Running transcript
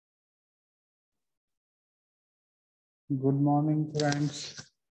Good morning, friends.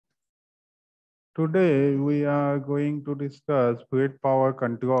 Today we are going to discuss fluid power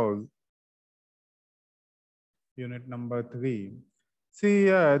control, unit number 3. See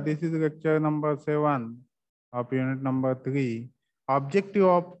here, this is lecture number 7 of unit number 3. Objective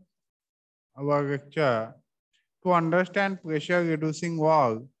of our lecture to understand pressure reducing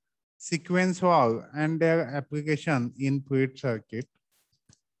valve, sequence valve, and their application in fluid circuit.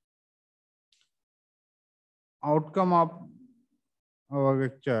 Outcome of our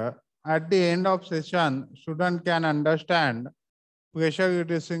lecture. At the end of session, student can understand pressure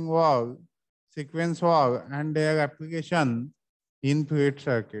reducing valve, sequence valve, and their application in fluid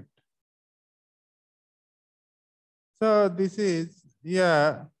circuit. So this is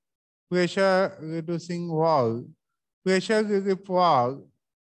here pressure reducing valve. Pressure relief valve,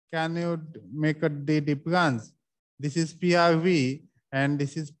 can you make the difference? This is PRV and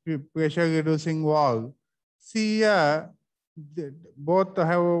this is pressure reducing valve. See here, both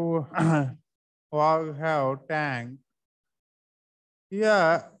have valve have tank.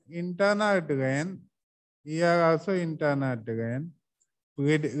 Here internal drain, here also internal drain.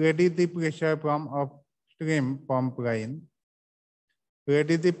 Reduce the pressure from upstream pump line.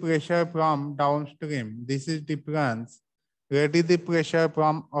 Reduce the pressure from downstream. This is difference. Reduce the pressure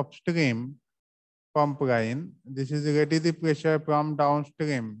from upstream pump line. This is reduce the pressure from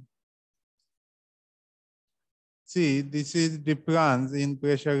downstream. See, this is difference in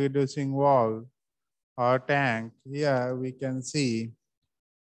pressure reducing valve or tank. Here we can see.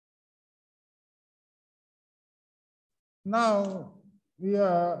 Now we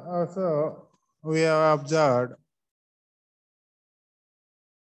have observed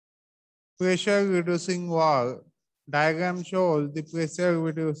pressure reducing valve. Diagram shows the pressure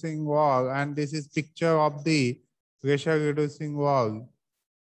reducing valve, and this is picture of the pressure reducing valve.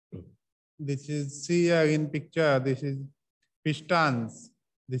 This is see here in picture. This is pistons.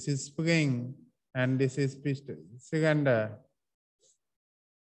 This is spring, and this is piston cylinder.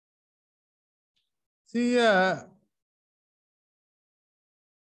 See here.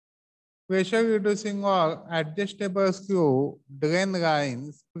 Pressure reducing valve, adjustable screw, drain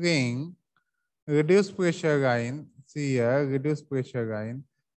line, spring, reduce pressure line, see here, reduce pressure line,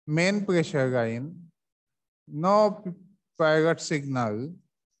 main pressure line, no pilot signal.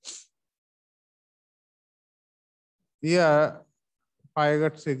 Here,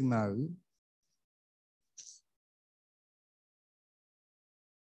 pilot signal.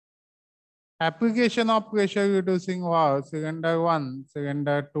 Application of pressure reducing valve, cylinder 1,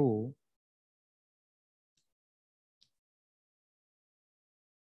 cylinder 2.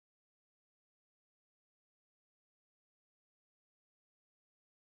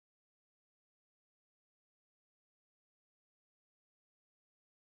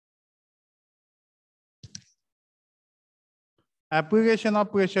 Application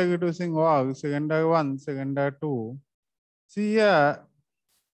of pressure reducing valve, cylinder 1, cylinder 2. See here,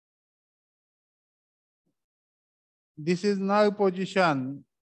 this is null position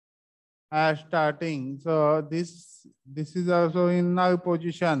as starting. So this is also in null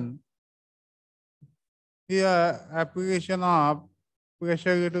position. Here, application of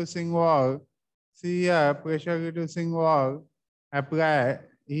pressure reducing valve. See here, pressure reducing valve apply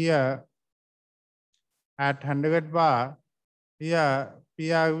here at 100 bar. Here,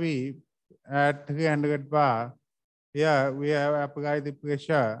 PRV at 300 bar. Here, we have applied the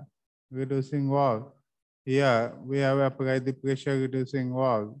pressure reducing valve. Here, we have applied the pressure reducing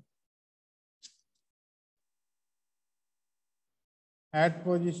valve. At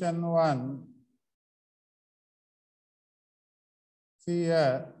position 1, see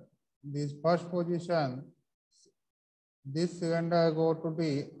here, this first position, this cylinder go to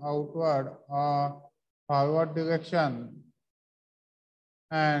the outward or forward direction,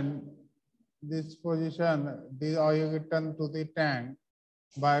 and this position, this oil return to the tank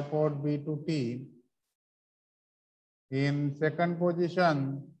by port B to T. In second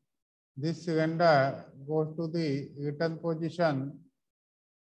position, this cylinder goes to the return position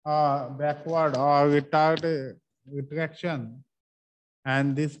backward or retard retraction,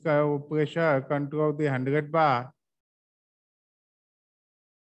 and this pressure control the 100 bar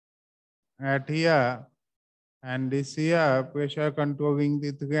at here, and this here pressure controlling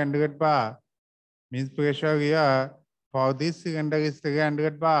the 300 bar, means pressure here for this cylinder is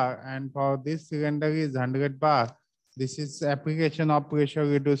 300 bar and for this cylinder is 100 bar. This is application of pressure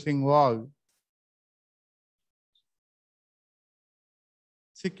reducing valve.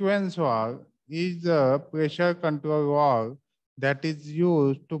 Sequence valve is the pressure control valve that is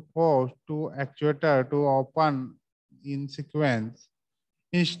used to force two actuator to open in sequence.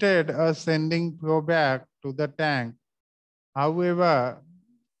 Instead of sending flow back to the tank However,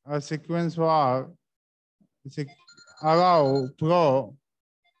 a sequence valve allow flow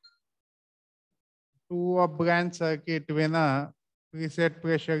to a branch circuit when a preset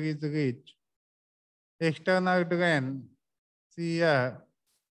pressure is reached. External drain, see here,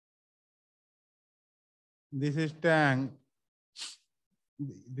 this is tank,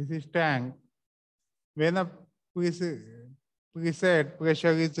 this is tank. When a preset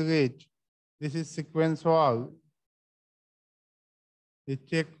pressure is reached, this is sequence valve. The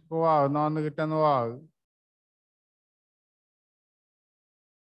check valve, non-return valve.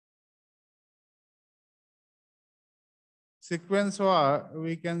 Sequence valve,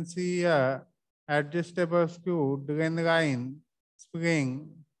 we can see a adjustable screw, drain line, spring,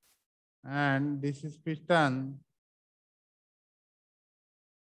 and this is piston.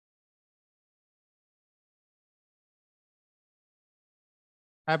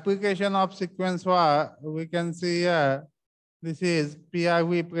 Application of sequence valve, we can see here, this is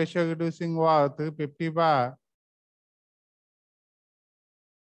PRV pressure reducing valve 350 bar.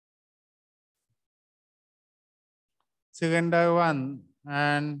 Cylinder 1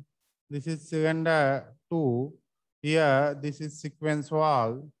 and this is cylinder 2. Here, this is sequence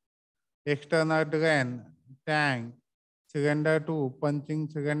valve, external drain, tank, cylinder 2, punching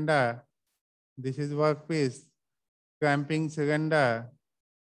cylinder. This is workpiece, clamping cylinder,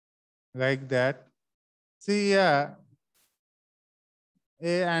 like that. See here,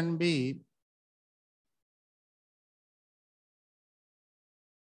 A and B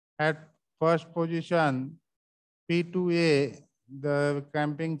at first position, P2A, the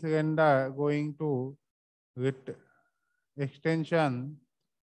clamping cylinder going to extension,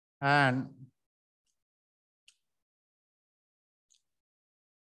 and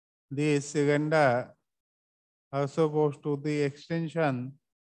this cylinder also goes to the extension,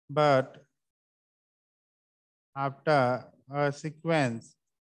 but after a sequence,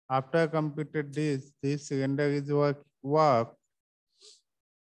 after completed this cylinder is work.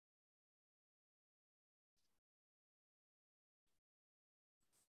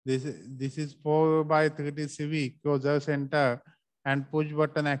 This is 4x3 CV closure center and push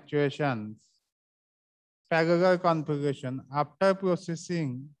button actuations. Parallel configuration. After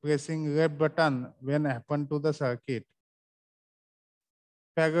pressing left button when happen to the circuit.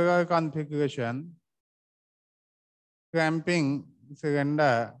 Parallel configuration. Clamping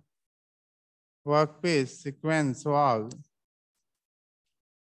cylinder, workpiece, sequence valve.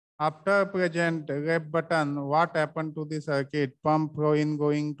 After present left button, what happened to the circuit? Pump flow in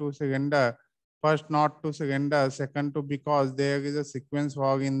going to cylinder. First not to cylinder, second to because there is a sequence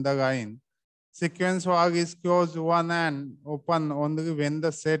valve in the line. Sequence valve is closed one and open only when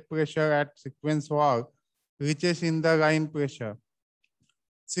the set pressure at sequence valve reaches in the line pressure.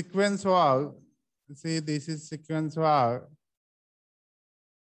 Sequence valve, see this is sequence valve.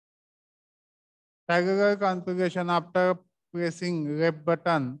 Parallel configuration after pressing left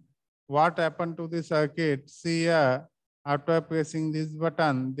button, what happened to the circuit? See here, after pressing this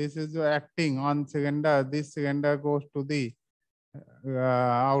button, this is acting on cylinder. This cylinder goes to the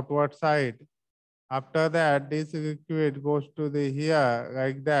outward side. After that, this liquid goes to the here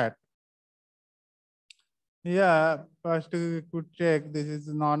like that. Here, first liquid check, this is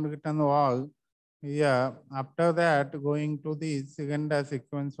non-return valve. Here, after that, going to the cylinder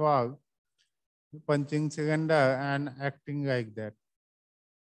sequence valve, punching cylinder and acting like that.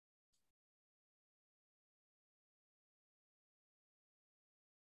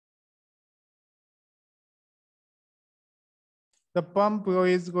 The pump flow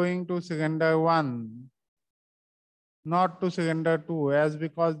is going to cylinder 1, not to cylinder 2, as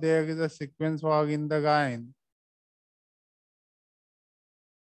because there is a sequence valve in the line.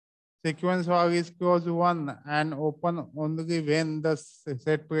 Sequence valve is closed 1 and open only when the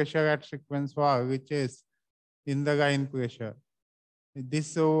set pressure at sequence valve reaches in the line pressure.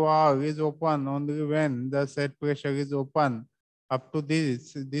 This valve is open only when the set pressure is open. Up to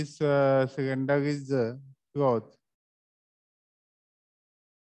this cylinder is closed.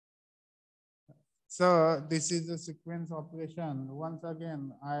 So this is the sequence operation. Once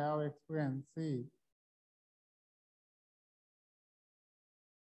again, I have explained. See,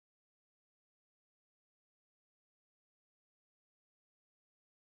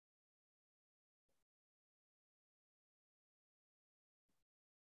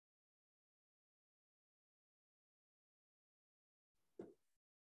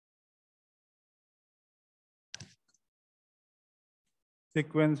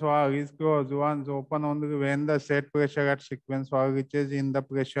 sequence valve is closed once open only when the set pressure at sequence valve reaches in the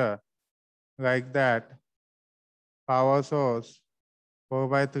pressure, like that. Power source,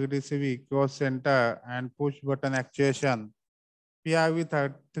 4x3 DCV, close center, and push button actuation. PRV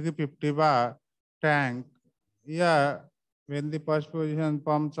 350 bar tank. Here, when the first position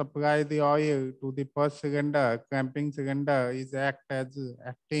pump supply the oil to the first cylinder, cramping cylinder is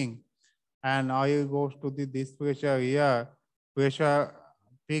acting and oil goes to the this pressure. Here, pressure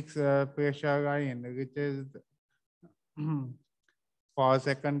fixed pressure line reaches for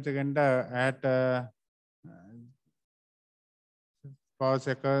second cylinder at for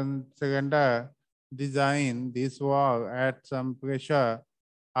second cylinder design this valve at some pressure.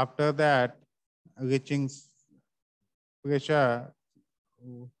 After that, reaching pressure,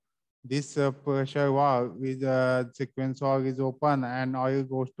 this pressure valve is sequence valve is open and oil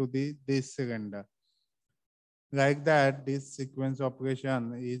goes to the this cylinder. Like that, this sequence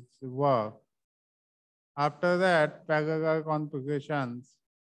operation is work. After that, parallel configurations.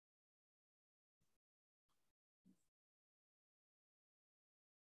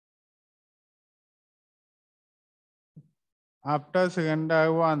 After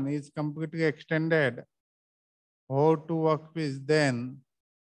cylinder 1 is completely extended, hold to workpiece, then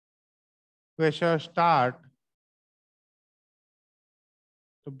pressure start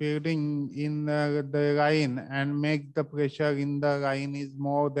to building in the line and make the pressure in the line is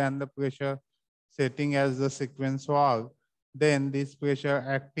more than the pressure setting as the sequence valve. Then this pressure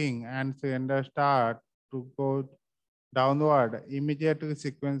acting and cylinder start to go downward. Immediately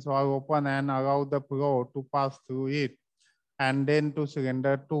sequence valve open and allow the flow to pass through it and then to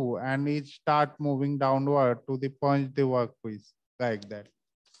cylinder 2 and it start moving downward to the punch the workpiece like that.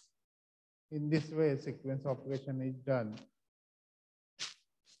 In this way, sequence operation is done.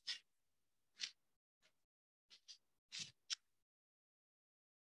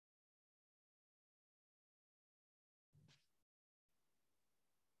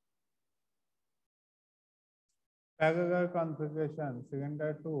 Parallel configuration,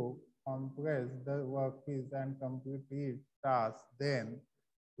 cylinder 2 compress the workpiece and complete its task. Then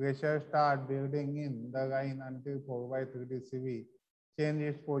pressure start building in the line until 4/3 CV. Change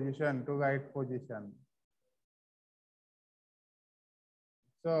its position to right position.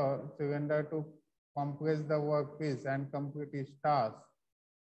 So cylinder 2 compress the workpiece and complete its task.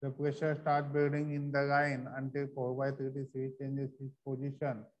 The pressure start building in the line until 4/3 CV changes its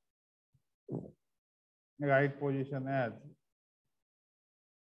position. Right position as.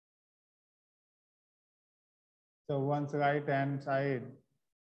 So once right hand side,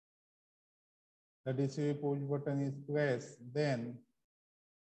 the DCV push button is pressed, then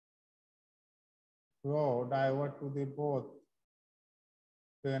flow divert to the both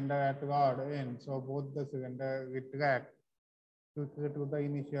cylinder at rod end. So both the cylinder retract quickly to the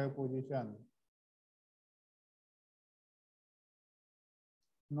initial position.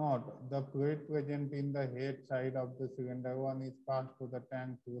 Note, the fluid present in the head side of the cylinder 1 is passed to the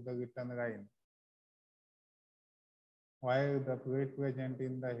tank through the return line, while the fluid present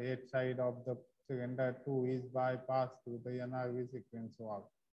in the head side of the cylinder 2 is bypassed through the NRV sequence valve.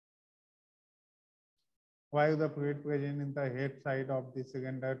 While the fluid present in the head side of the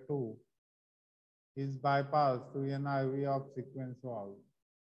cylinder 2 is bypassed through NRV of sequence valve.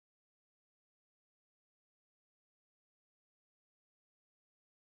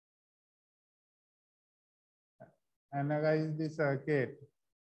 Analyze the circuit.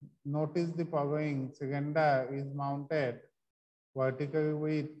 Notice the following. Cylinder is mounted vertically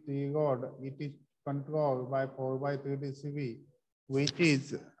with the rod. It is controlled by 4/3 DCV, which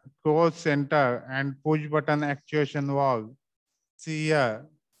is cross center and push button actuation valve. See here,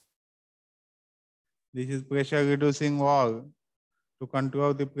 this is pressure reducing valve to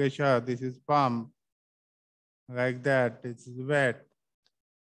control the pressure. This is pump like that. This is wet.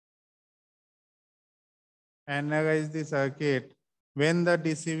 Analyze the circuit. When the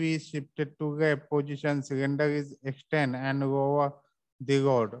DCV is shifted to gap position, cylinder is extend and lower the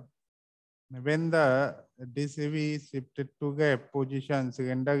rod. When the DCV is shifted to gap position,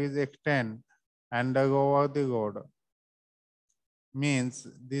 cylinder is extend and lower the rod. Means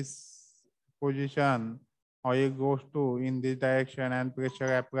this position oil goes to in this direction and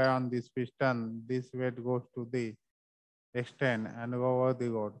pressure apply on this piston. This weight goes to the extend and lower the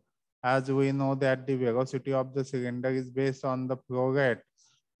rod. As we know that the velocity of the cylinder is based on the flow rate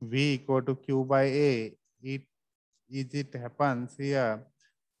V equal to Q by A. It happens here.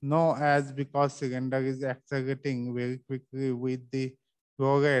 No, as because cylinder is accelerating very quickly with the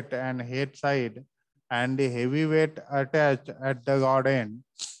flow rate and head side and the heavy weight attached at the rod end.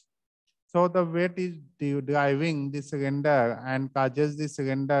 So the weight is driving the cylinder and causes the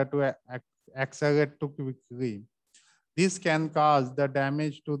cylinder to accelerate too quickly. This can cause the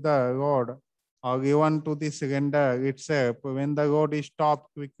damage to the rod or even to the cylinder itself when the rod is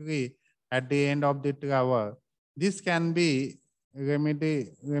stopped quickly at the end of the travel. This can be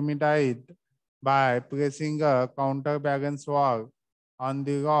remedied by placing a counterbalance wall on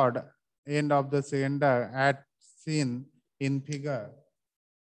the rod end of the cylinder as seen in figure.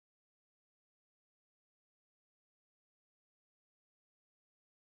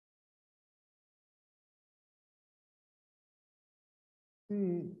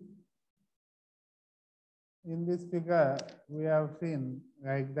 See, in this figure, we have seen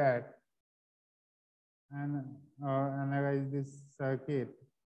like that and analyze this circuit.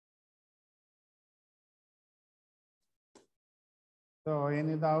 So,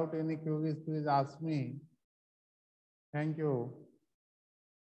 any doubt, any queries, please ask me. Thank you.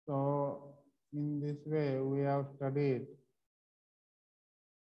 So, in this way, we have studied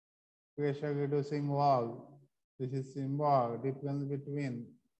pressure reducing valve. This is symbol difference between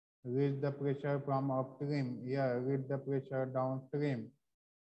read the pressure from upstream, here read the pressure downstream.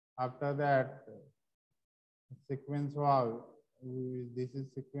 After that, sequence valve, this is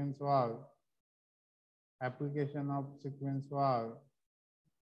sequence valve, application of sequence valve,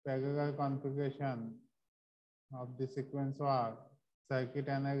 parallel configuration of the sequence valve, circuit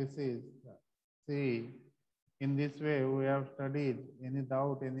analysis. See, in this way we have studied. Any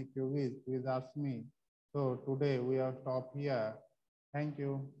doubt, any queries, please ask me. So today we have stopped here. Thank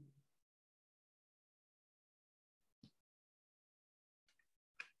you.